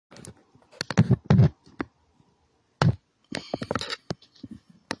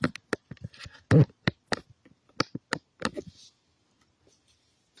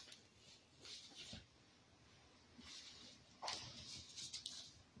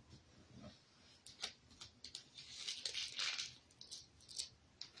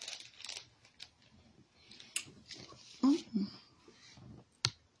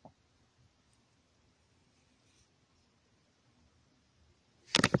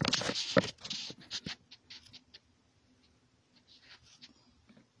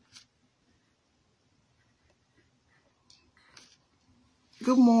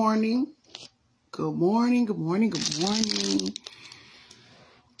Good morning. Good morning. Good morning. Good morning.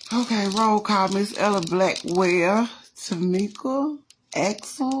 Okay, roll call. Miss Ella Blackwell, Tamika,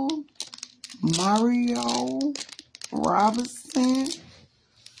 Axel, Mario, Robinson,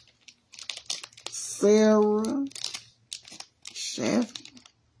 Sarah, Chef.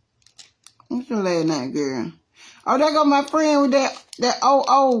 What's your last name, girl? Oh, there go my friend with that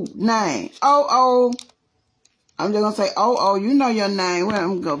OO name. OO. I'm just gonna say OO. You know your name. Well,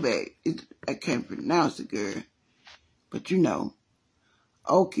 I'm gonna go back. I can't pronounce it, girl. But you know.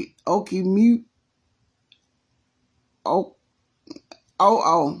 Okie mute. Oh.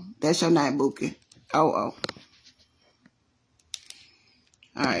 That's your name, Bookie. OO.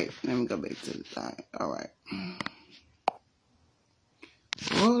 Alright, let me go back to the side. Alright.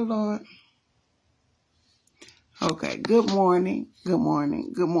 Oh, Lord. Okay, good morning. Good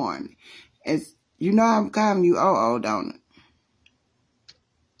morning. Good morning. It's, you know I'm calling you OO, don't it?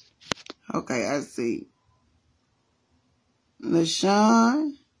 Okay, I see.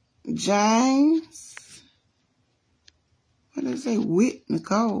 LaShawn, James. What did I say? Whit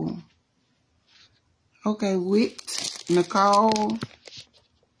Nicole. Okay, Whit Nicole.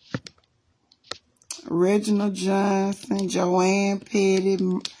 Reginald Johnson, Joanne Petty.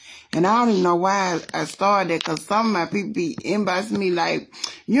 And I don't even know why I started that, because some of my people be inboxing me like,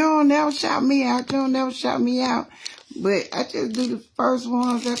 you don't never shout me out. You don't never shout me out. But I just do the first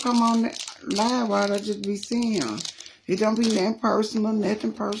ones that come on the live while I just be seeing them. It don't be nothing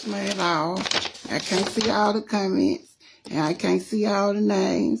personal at all. I can't see all the comments, and I can't see all the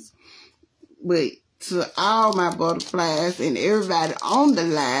names. But to all my butterflies and everybody on the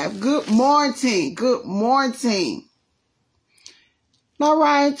live, good morning. Good morning. No,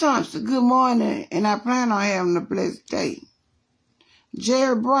 Ryan Thompson, good morning. And I plan on having a blessed day.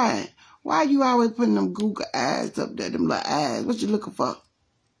 Jerry Bryant, why you always putting them Google eyes up there, them little eyes? What you looking for?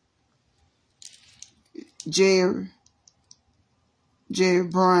 Jerry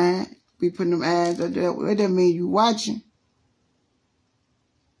Bryant, be putting them eyes up there. What that mean, you watching?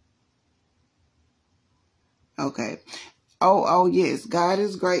 Okay. Oh, yes. God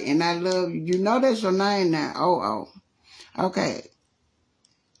is great, and I love you. You know that's your name now. Oh. Okay.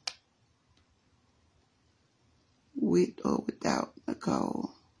 With or without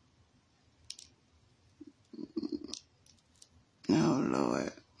Nicole. Oh,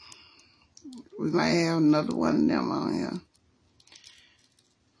 Lord. We might have another one of them on here.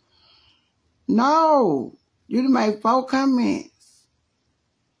 No. You done made 4 comments.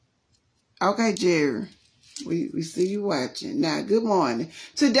 Okay, Jerry. We see you watching. Now, good morning.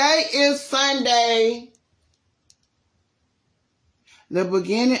 Today is Sunday. The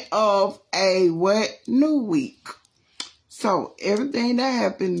beginning of a new week. So, everything that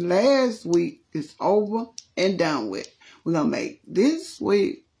happened last week is over and done with. We're going to make this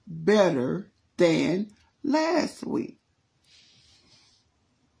week better than last week.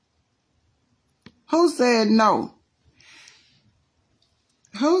 Who said no?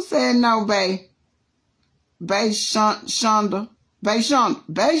 Who said no, babe? Bae Shonda.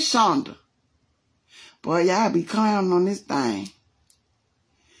 Boy, y'all be clowning on this thing.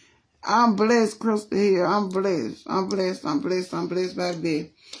 I'm blessed, Crystal here. I'm blessed,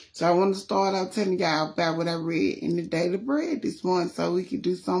 baby. So I want to start out telling y'all about what I read in the Daily Bread this morning so we can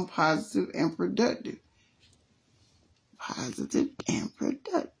do something positive and productive. Positive and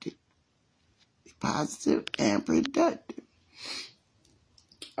productive. Positive and productive.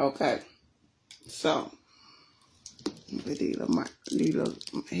 Okay. So, put these little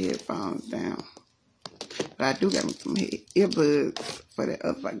headphones down. But I do got me some earbuds for the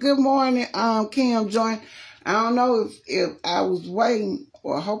other part. Good morning, Kim Joy. I don't know if I was waiting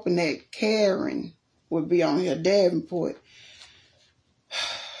or hoping that Karen would be on here, Davenport.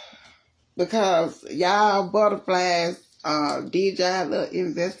 Because y'all butterflies did y'all little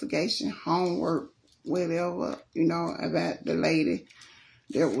investigation, homework, whatever, you know, about the lady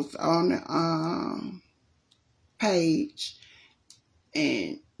that was on the page.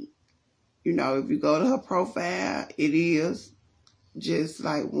 And you know, if you go to her profile, it is just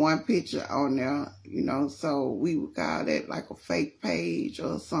like one picture on there, you know, so we would call that like a fake page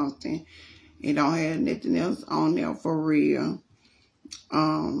or something. It don't have nothing else on there for real.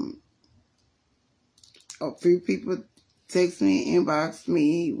 A few people text me, inbox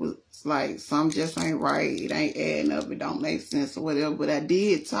me, it was like, something just ain't right, it ain't adding up, it don't make sense or whatever. But I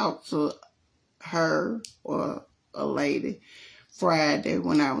did talk to her or a lady Friday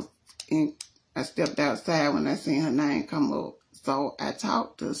when I stepped outside when I seen her name come up. So I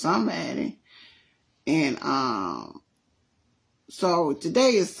talked to somebody, and so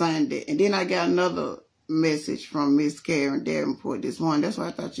today is Sunday, and then I got another message from Miss Karen Davenport this morning. That's why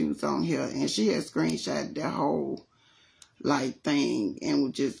I thought she was on here. And she had screenshot that whole, like, thing and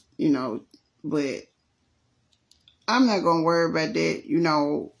was just, you know, but I'm not going to worry about that. You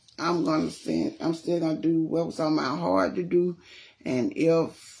know, I'm still going to do what was on my heart to do. And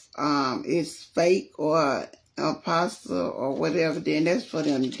if it's fake or imposter or whatever, then that's for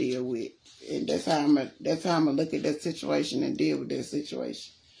them to deal with. And that's how I'm gonna look at that situation and deal with that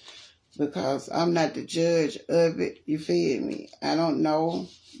situation. Because I'm not the judge of it, you feel me? I don't know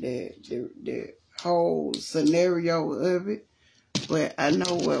the whole scenario of it, but I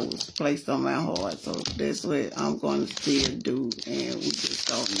know what was placed on my heart, so that's what I'm going to still do, and we just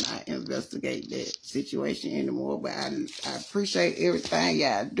don't not investigate that situation anymore. But I appreciate everything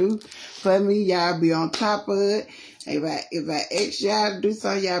y'all do for me. Y'all be on top of it. If I ask y'all to do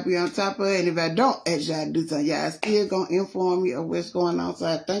something, y'all be on top of it. And if I don't ask y'all to do something, y'all still going to inform me of what's going on. So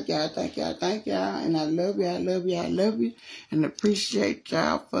I thank y'all. And I love you. And appreciate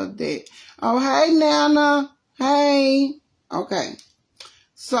y'all for that. Oh, hey, Nana. Hey. Okay.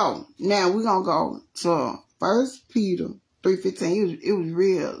 So now we're going to go to 1 Peter 3:15. It was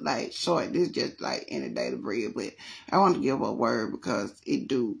real, like, short. This just like any day to bread. But I want to give a word because it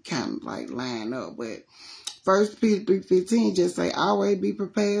do kind of like line up. But 1 Peter 3:15 just say, always be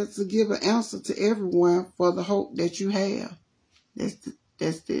prepared to give an answer to everyone for the hope that you have. That's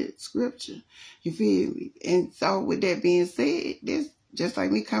the scripture. You feel me? And so with that being said, this just like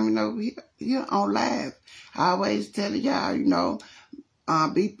me coming over here on live. I always tell y'all, you know,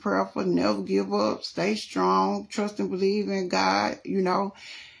 be prayerful, never give up, stay strong, trust and believe in God, you know.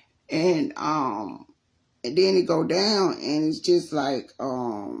 And then it go down and it's just like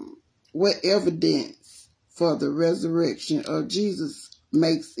what evidence for the resurrection of Jesus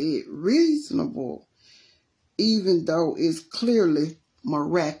makes it reasonable, even though it's clearly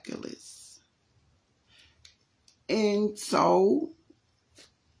miraculous. And so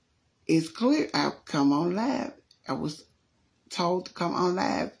it's clear. I come on live. I was told to come on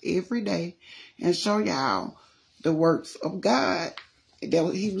live every day and show y'all the works of God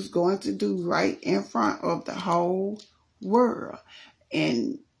that he was going to do right in front of the whole world.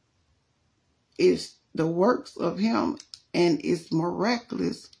 And it's the works of him, and it's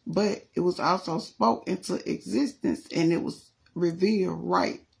miraculous, but it was also spoke into existence, and it was revealed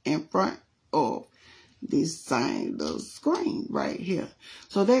right in front of this same little screen right here.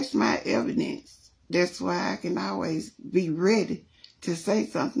 So that's my evidence. That's why I can always be ready to say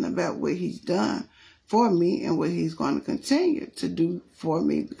something about what he's done for me and what he's going to continue to do for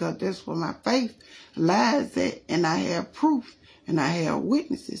me, because that's where my faith lies at, and I have proof and I have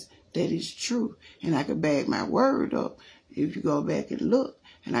witnesses that is true, and I can back my word up if you go back and look,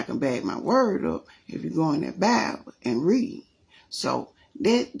 and I can back my word up if you go in that Bible and read. So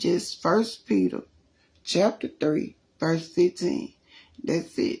that just 1 Peter chapter 3 verse 15.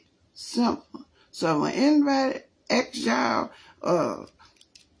 That's it. Simple. So when anybody asks y'all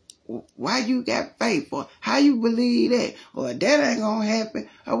why you got faith, or how you believe that, or that ain't gonna happen,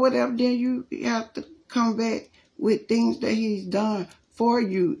 or whatever, then you have to come back with things that he's done for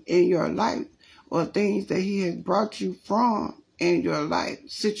you in your life, or things that he has brought you from in your life,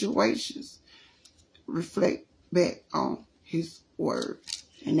 situations. Reflect back on his word,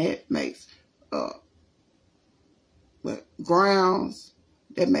 and that makes grounds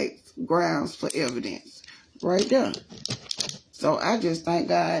for evidence right there. So I just thank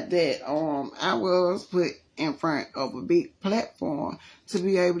God that I was put in front of a big platform to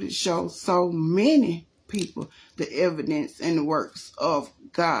be able to show so many people the evidence and the works of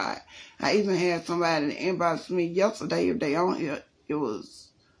God. I even had somebody inbox me yesterday, if they on here, it was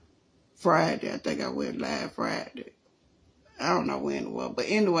Friday, I think I went live Friday. I don't know when it was, but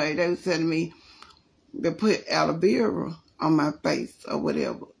anyway, they was telling me to put aloe vera on my face or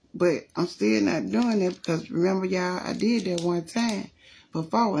whatever. But I'm still not doing it because remember, y'all, I did that one time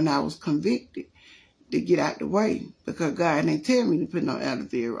before and I was convicted to get out the way because God didn't tell me to put no aloe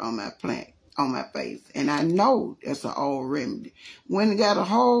vera on my plant, on my face. And I know that's an old remedy. When I got a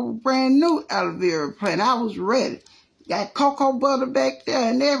whole brand new aloe vera plant, I was ready. Got cocoa butter back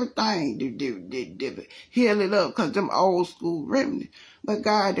there and everything. Heal it up because them old school remedies. But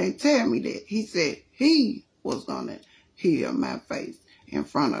God didn't tell me that. He said he was going to heal my face in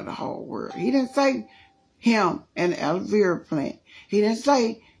front of the whole world. He didn't say him and the aloe vera plant. He didn't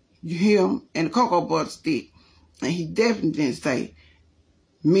say him and the cocoa butter stick. And he definitely didn't say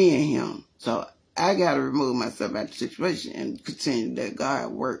me and him. So I got to remove myself out of the situation and continue to let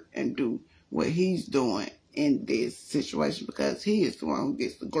God work and do what he's doing in this situation, because he is the one who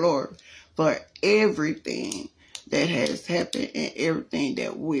gets the glory for everything. that has happened and everything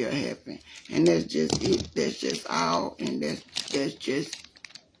that will happen. And that's just it. That's just all. And that's just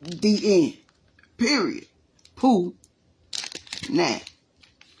the end. Period. Pooh. Now.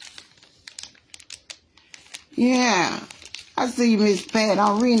 Yeah. I see you, Miss Pat.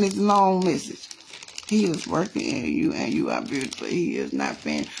 I'm reading this long message. He is working and you are beautiful. He is not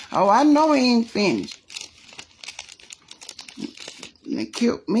finished. Oh, I know he ain't finished. They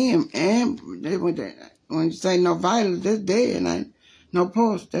killed me and they went there. When you say no violence, that's dead. And no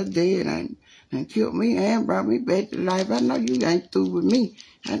pulse, that's dead. And killed me and brought me back to life. I know you ain't through with me.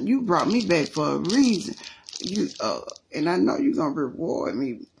 And you brought me back for a reason. And I know you're going to reward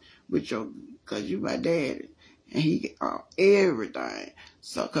me with because you my daddy. And he everything.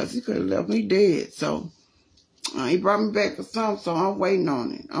 So, because he could have left me dead. So, he brought me back for something, so I'm waiting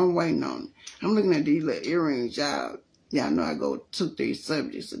on it. I'm looking at these little earrings, y'all. Y'all know I go to these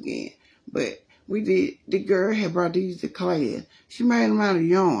subjects again. But the girl had brought these to class. She made them out of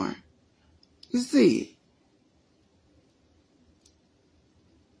yarn. You see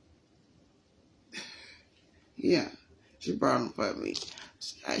it? Yeah. She brought them for me.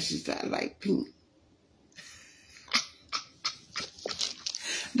 She said, I like pink.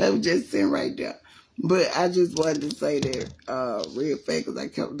 That was just sitting right there. But I just wanted to say that real fast because I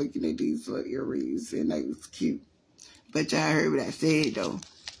kept looking at these little earrings and they was cute. But y'all heard what I said though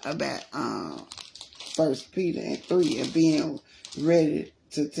about 1 Peter 3 and being ready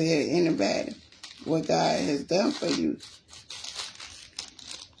to tell anybody what God has done for you.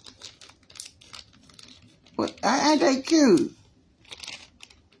 What ain't they cute?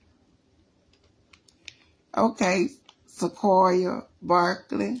 Okay, Sequoia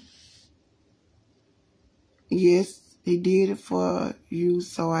Barkley. Yes, he did it for you,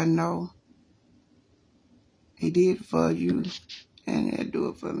 so I know. He did it for you, and he'll do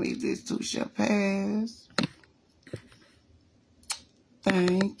it for me. This too shall pass.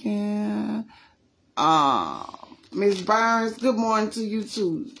 Thank you. Miss Burns, good morning to you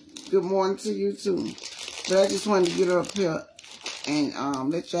too. Good morning to you too. But I just wanted to get up here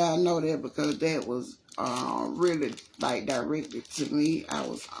and let y'all know that because that was really like directed to me. I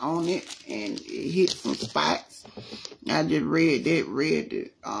was on it and it hit some spots. I just read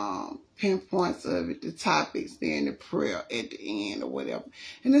the pinpoints of it, the topics, then the prayer at the end or whatever.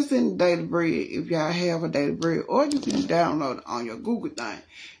 And it's in the Daily Bread if y'all have a Daily Bread, or you can download it on your Google thing.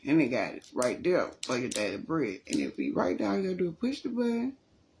 And it got it right there for your Daily Bread. And if you right down here, do push the button.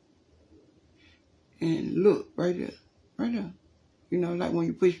 And look, right there, right there. You know, like when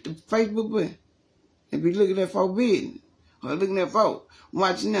you push the Facebook button. And be looking at folk business. Or looking at folk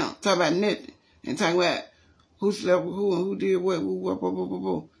watching them, talk about nothing. And talk about who slept with who and who did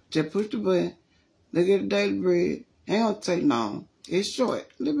what. Just push the button, look at the Daily Bread. Ain't gonna take long. It's short.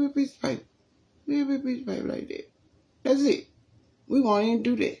 Little bit piece of paper. Little bit piece of paper like that. That's it. We won't even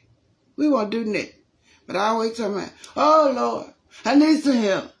do that. We won't do nothing. But I always tell me, oh Lord, I need some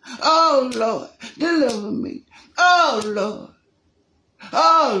help. Oh Lord, deliver me. Oh Lord.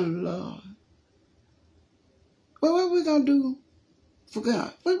 Oh Lord. Well, what we gonna do for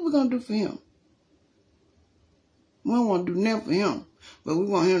God? What we gonna do for him? We don't want to do nothing for him, but we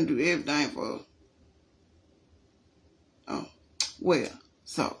want him to do everything for us. Oh, well,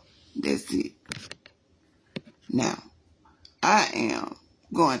 so that's it. Now, I am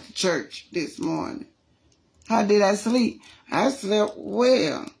going to church this morning. How did I sleep? I slept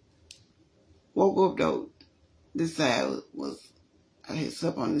well. Woke up though. This side was, I had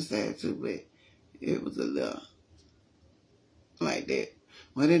slept on this side too, but it was a little like that.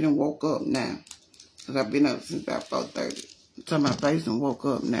 Well, they done woke up now. Because I've been up since about 4:30. So my face and woke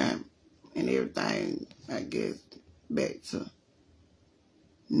up now. And everything, I guess, back to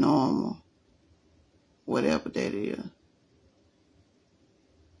normal. Whatever that is.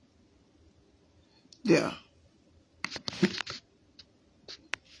 Yeah.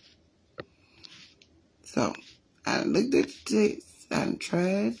 So, I looked at the text. I done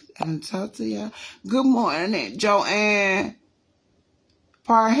tried. I done talked to y'all. Good morning, Joanne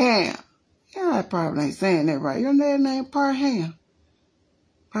Parham. Yeah, I probably ain't saying that right. Your name Parham.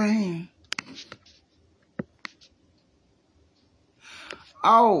 Parham.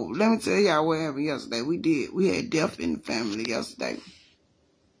 Oh, let me tell y'all what happened yesterday. We had death in the family yesterday.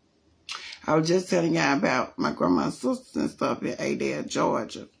 I was just telling y'all about my grandma's sisters and stuff in Adel,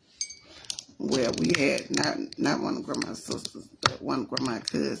 Georgia. Where we had not one of grandma's sisters, but one of grandma's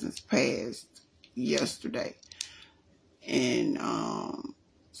cousins passed yesterday. And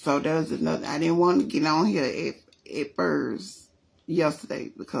so there was another. I didn't want to get on here at first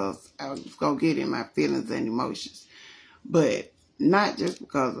yesterday because I was gonna get in my feelings and emotions, but not just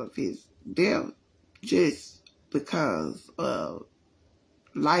because of his death, just because of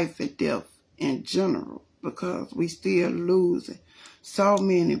life and death in general, because we still losing so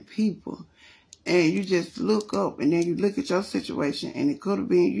many people. And you just look up and then you look at your situation, and it could have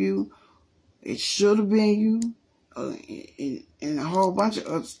been you, it should have been you, and a whole bunch of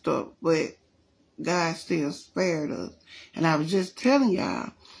other stuff, but God still spared us. And I was just telling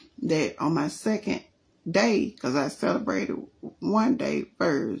y'all that on my second day, because I celebrated one day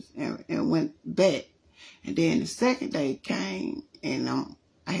first and went back, and then the second day came, and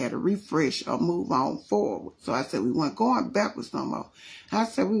I had to refresh or move on forward. So I said we weren't going backwards no more. I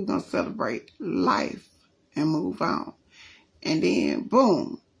said we were going to celebrate life and move on. And then,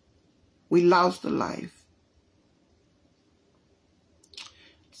 boom, we lost a life.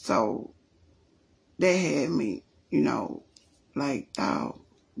 So that had me, you know, like, oh,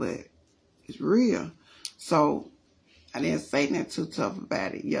 but it's real. So I didn't say nothing too tough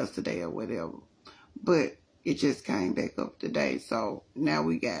about it yesterday or whatever. But it just came back up today. So now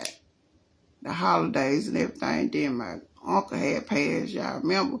we got the holidays and everything. Then my uncle had passed. Y'all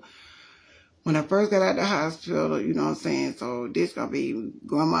remember when I first got out of the hospital, you know what I'm saying? So this gonna be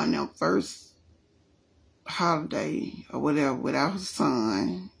grandma and them first holiday or whatever without her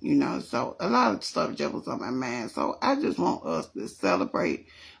son, you know. So a lot of stuff just was on my mind. So I just want us to celebrate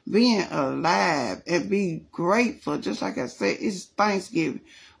being alive and be grateful. Just like I said, it's Thanksgiving.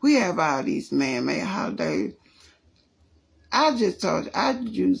 We have all these man-made holidays. I just told you, I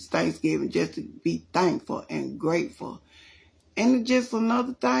use Thanksgiving just to be thankful and grateful. And it's just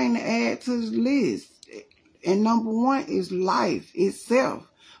another thing to add to the list. And number one is life itself.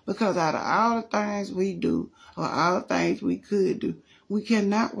 Because out of all the things we do, or all the things we could do, we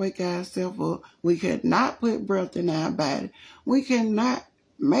cannot wake ourselves up. We cannot put breath in our body. We cannot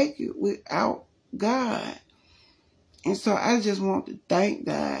make it without God. And so I just want to thank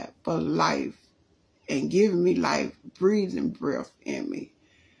God for life and giving me life, breathing breath in me.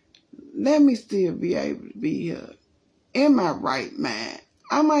 Let me still be able to be here in my right mind.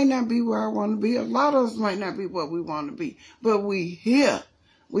 I might not be where I want to be. A lot of us might not be what we want to be. But we here.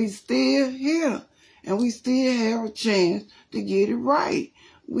 We still here. And we still have a chance to get it right.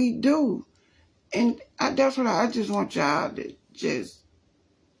 We do. And that's what I just want y'all to just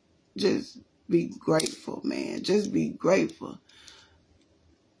be grateful, man. Just be grateful.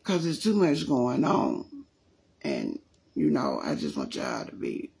 Because there's too much going on. And, you know, I just want y'all to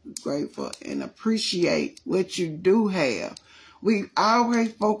be grateful and appreciate what you do have. We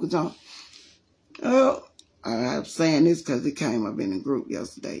always focus on, I'm saying this because it came up in the group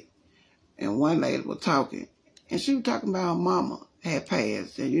yesterday. And one lady was talking. And she was talking about her mama had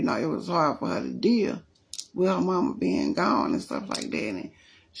passed. And, you know, it was hard for her to deal with her mama being gone and stuff like that. And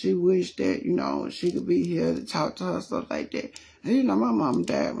she wished that, you know, she could be here to talk to her, stuff like that. And, you know, my mama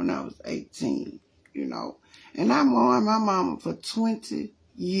died when I was 18, you know. And I mourned my mama for 20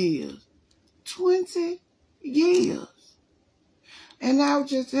 years. 20 years. And I was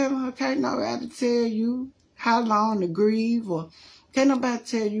just telling her, can't nobody tell you how long to grieve, or can't nobody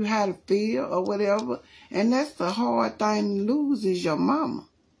tell you how to feel or whatever. And that's the hard thing to lose is your mama.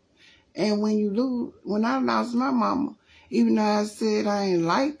 And when I lost my mama, even though I said I ain't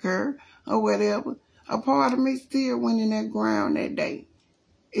like her or whatever, a part of me still went in that ground that day.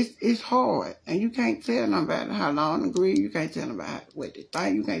 It's hard. And you can't tell nobody how long to grieve. You can't tell nobody what to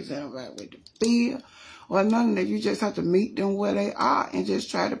think. You can't tell nobody what to feel or none of that. You just have to meet them where they are and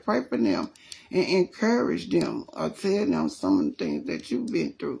just try to pray for them and encourage them or tell them some of the things that you've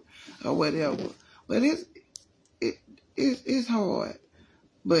been through or whatever. But it's hard.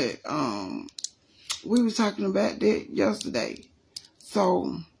 But we was talking about that yesterday.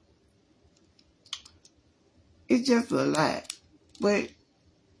 So it's just a lot. But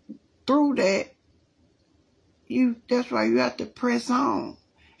through that, that's why you have to press on.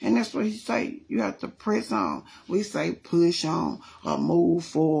 And that's what he say. You have to press on. We say push on or move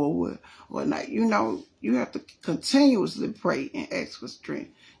forward or not. You know, you have to continuously pray and ask for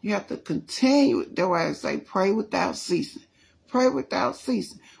strength. You have to continue. That's why I say pray without ceasing. Pray without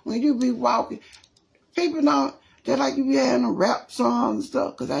ceasing. When you be walking, people don't, just like you be having a rap songs and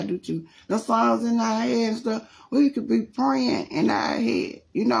stuff, because I do too. The songs in our head and stuff, we could be praying in our head.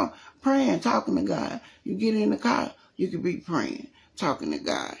 You know, praying, talking to God. You get in the car, you could be praying, talking to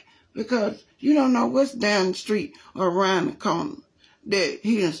God. Because you don't know what's down the street or around the corner that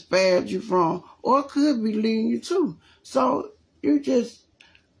he done spared you from, or could be leading you to. So you just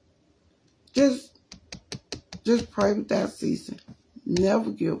pray without ceasing.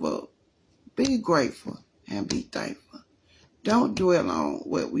 Never give up. Be grateful and be thankful. Don't dwell on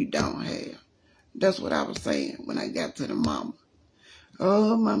what we don't have. That's what I was saying when I got to the mama.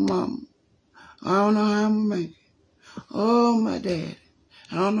 Oh, my mama. I don't know how I'm going to make it. Oh, my daddy.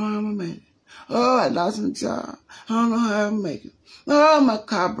 I don't know how I'm going to make it. Oh, I lost my job. I don't know how I'm going to make it. Oh, my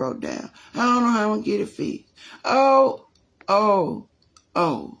car broke down. I don't know how I'm going to get it fixed. Oh.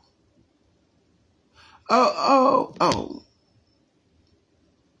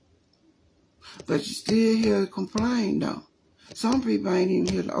 But you still hear complain, though. Some people ain't even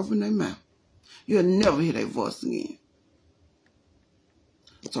here to open their mouth. You'll never hear their voice again.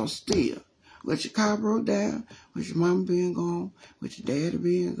 So still, with your car broke down, with your mama being gone, with your daddy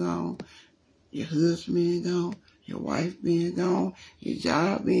being gone, your husband being gone, your wife being gone, your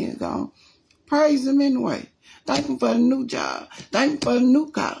job being gone, praise him anyway. Thank him for the new job. Thank him for the new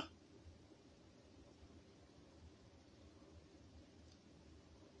car.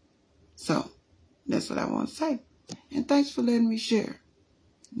 So, that's what I want to say. And thanks for letting me share.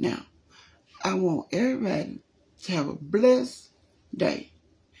 Now, I want everybody to have a blessed day.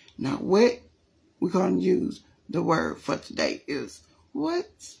 Now, what we're going to use the word for today is what?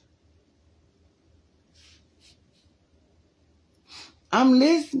 I'm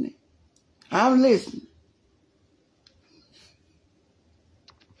listening. I'm listening.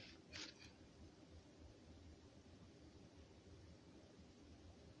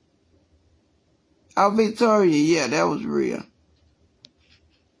 Oh, Victoria, yeah, that was real.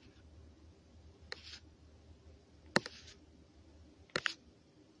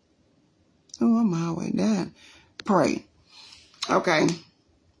 Oh, I'm halfway down. Pray. Okay.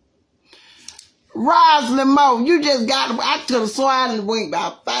 Rosalind Moe, you just got, I could have swallowed and went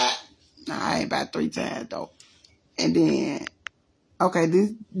about 5. Nah, I ain't about 3 times though. And then, okay,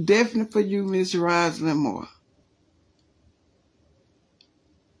 this definitely for you, Miss Rosalind Moore.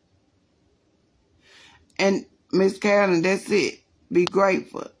 And Miss Carolyn, that's it. Be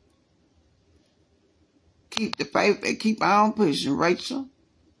grateful. Keep the faith and keep on pushing. Rachel.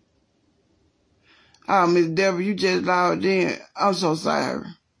 Oh, Miss Deborah, you just logged in. I'm so sorry.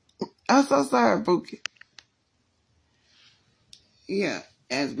 I'm so sorry, Pookie. Yeah,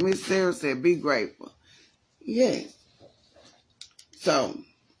 as Miss Sarah said, be grateful. Yes. So,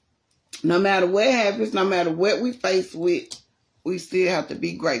 no matter what happens, no matter what we face with, we still have to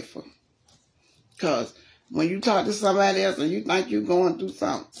be grateful. Because when you talk to somebody else and you think you're going through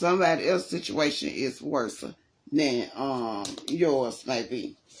something, somebody else's situation is worse than yours may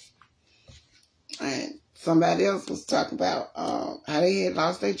be. And somebody else was talking about how they had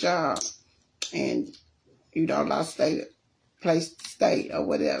lost their job and, lost their place to stay or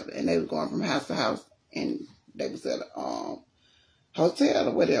whatever. And they were going from house to house and they was at a hotel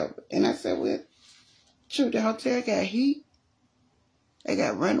or whatever. And I said, well, true, the hotel got heat. They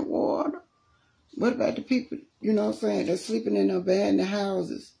got running water. What about the people, they're sleeping in abandoned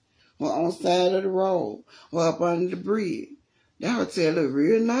houses or on the side of the road or up under the bridge? That hotel look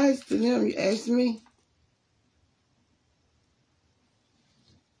real nice to them, you ask me.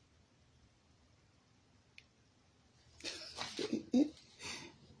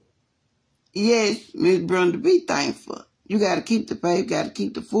 Yes, Miss Brenda, be thankful. You got to keep the faith, got to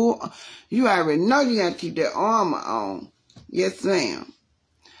keep the full. You already know you got to keep that armor on. Yes, ma'am.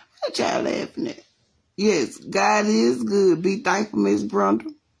 What y'all laughing at? Yes, God is good. Be thankful, Miss Brenda.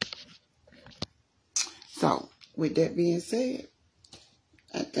 So, with that being said,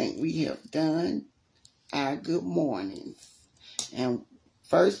 I think we have done our good mornings. And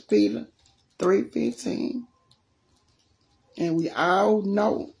 1 Peter 3:15. And we all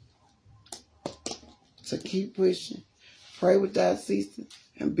know to keep pushing, pray without ceasing,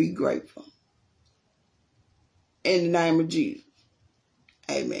 and be grateful. In the name of Jesus.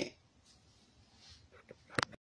 Amen.